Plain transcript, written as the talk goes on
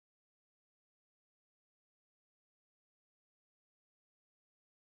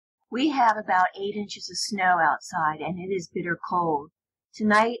We have about 8 inches of snow outside and it is bitter cold.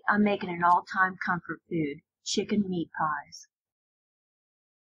 Tonight I'm making an all-time comfort food, chicken meat pies.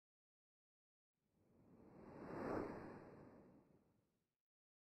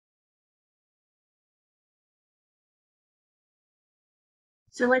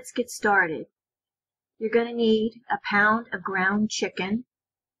 So let's get started. You're going to need a pound of ground chicken,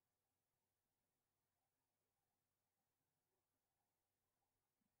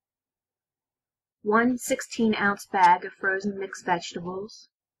 one 16-ounce bag of frozen mixed vegetables,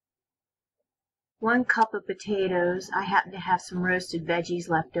 1 cup of potatoes. I happen to have some roasted veggies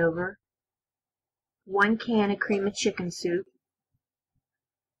left over, 1 can of cream of chicken soup,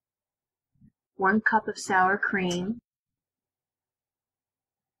 1 cup of sour cream,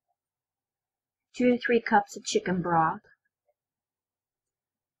 2 to 3 cups of chicken broth,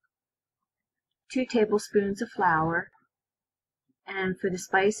 2 tablespoons of flour, and for the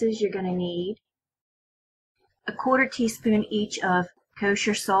spices you're going to need a 1/4 teaspoon each of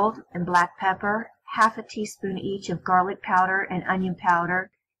kosher salt and black pepper, 1/2 teaspoon each of garlic powder and onion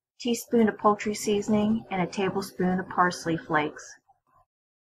powder, teaspoon of poultry seasoning, and a tablespoon of parsley flakes.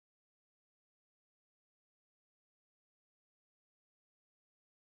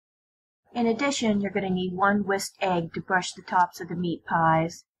 In addition, you're going to need 1 whisked egg to brush the tops of the meat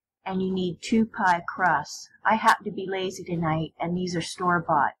pies, and you need 2 pie crusts. I happen to be lazy tonight, and these are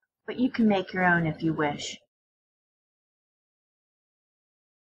store-bought, but you can make your own if you wish.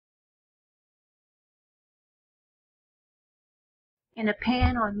 In a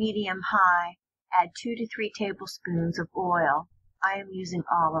pan on medium-high, add 2 to 3 tablespoons of oil. I am using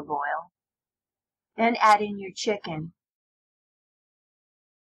olive oil. Then add in your chicken.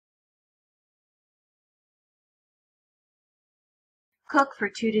 Cook for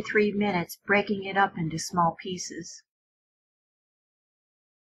 2 to 3 minutes, breaking it up into small pieces.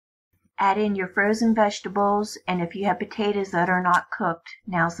 Add in your frozen vegetables, and if you have potatoes that are not cooked,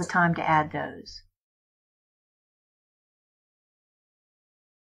 now's the time to add those.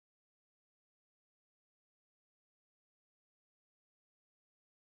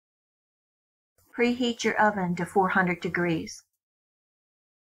 Preheat your oven to 400 degrees.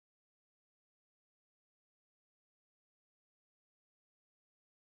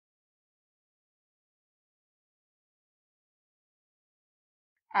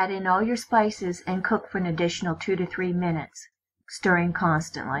 Add in all your spices and cook for an additional 2 to 3 minutes, stirring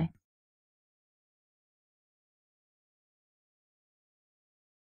constantly.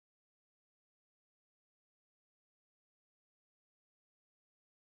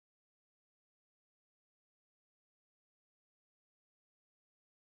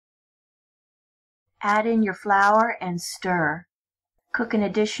 Add in your flour and stir. Cook an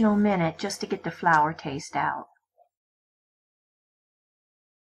additional minute just to get the flour taste out.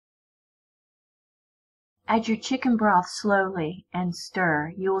 Add your chicken broth slowly and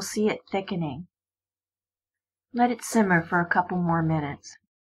stir. You will see it thickening. Let it simmer for a couple more minutes.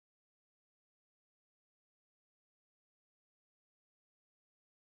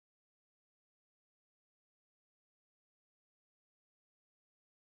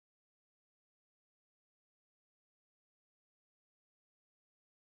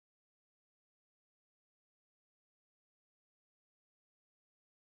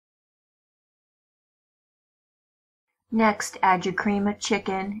 Next, add your cream of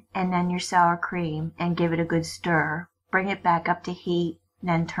chicken and then your sour cream and give it a good stir. Bring it back up to heat,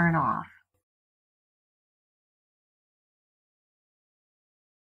 then turn off.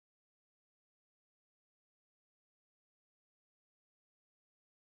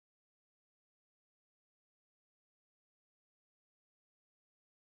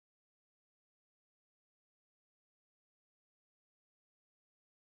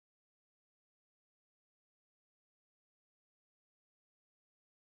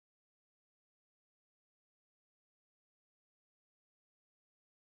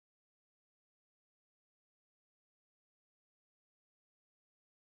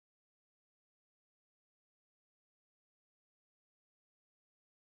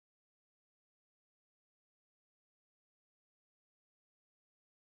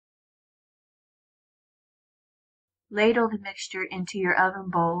 Ladle the mixture into your oven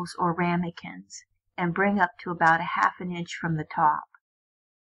bowls or ramekins and bring up to about 1/2 inch from the top.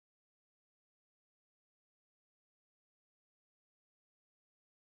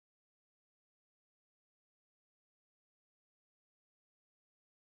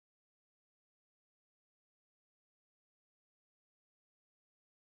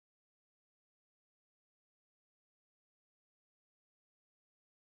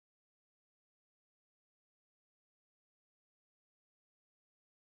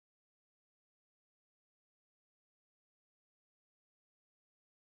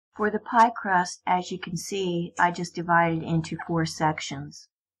 For the pie crust, as you can see, I just divided into 4 sections.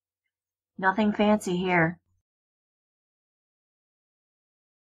 Nothing fancy here.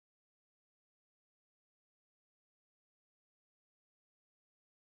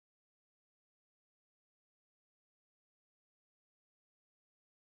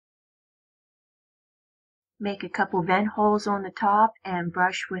 Make a couple vent holes on the top and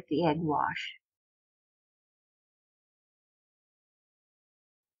brush with the egg wash.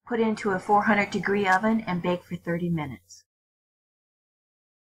 Put into a 400-degree oven and bake for 30 minutes.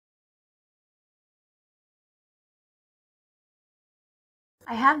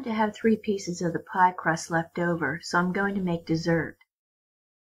 I happen to have 3 pieces of the pie crust left over, so I'm going to make dessert.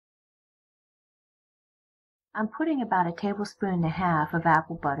 I'm putting about a tablespoon and a half of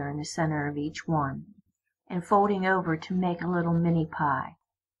apple butter in the center of each one, and folding over to make a little mini pie.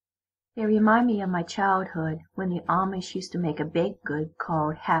 They remind me of my childhood when the Amish used to make a baked good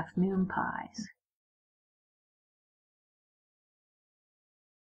called half-moon pies.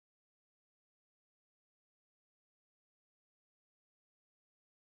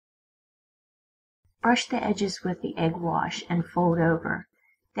 Brush the edges with the egg wash and fold over,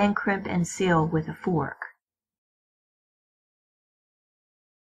 then crimp and seal with a fork.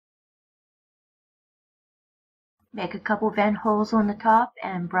 Make a couple vent holes on the top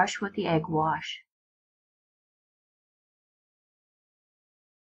and brush with the egg wash.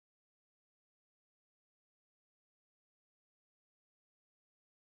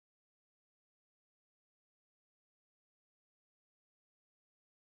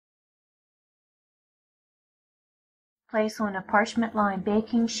 Place on a parchment-lined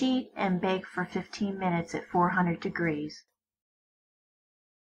baking sheet and bake for 15 minutes at 400 degrees.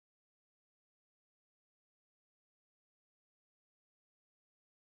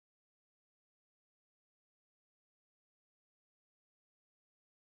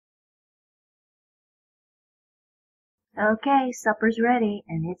 Okay, supper's ready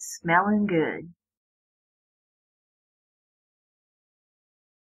and it's smelling good.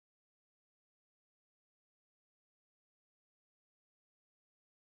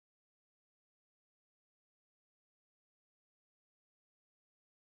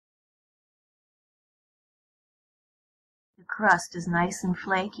 The crust is nice and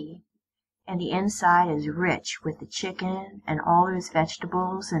flaky, and the inside is rich with the chicken and all those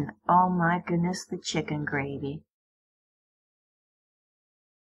vegetables and, oh my goodness, the chicken gravy.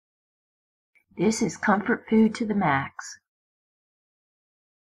 This is comfort food to the max.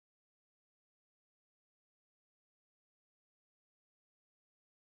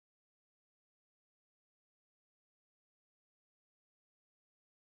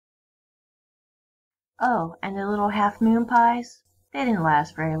 Oh, and the little half-moon pies? They didn't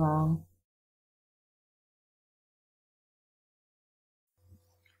last very long.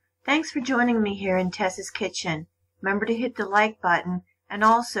 Thanks for joining me here in Tess's Kitchen. Remember to hit the like button and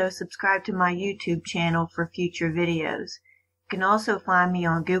also subscribe to my YouTube channel for future videos. You can also find me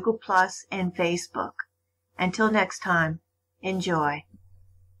on Google Plus and Facebook. Until next time, enjoy.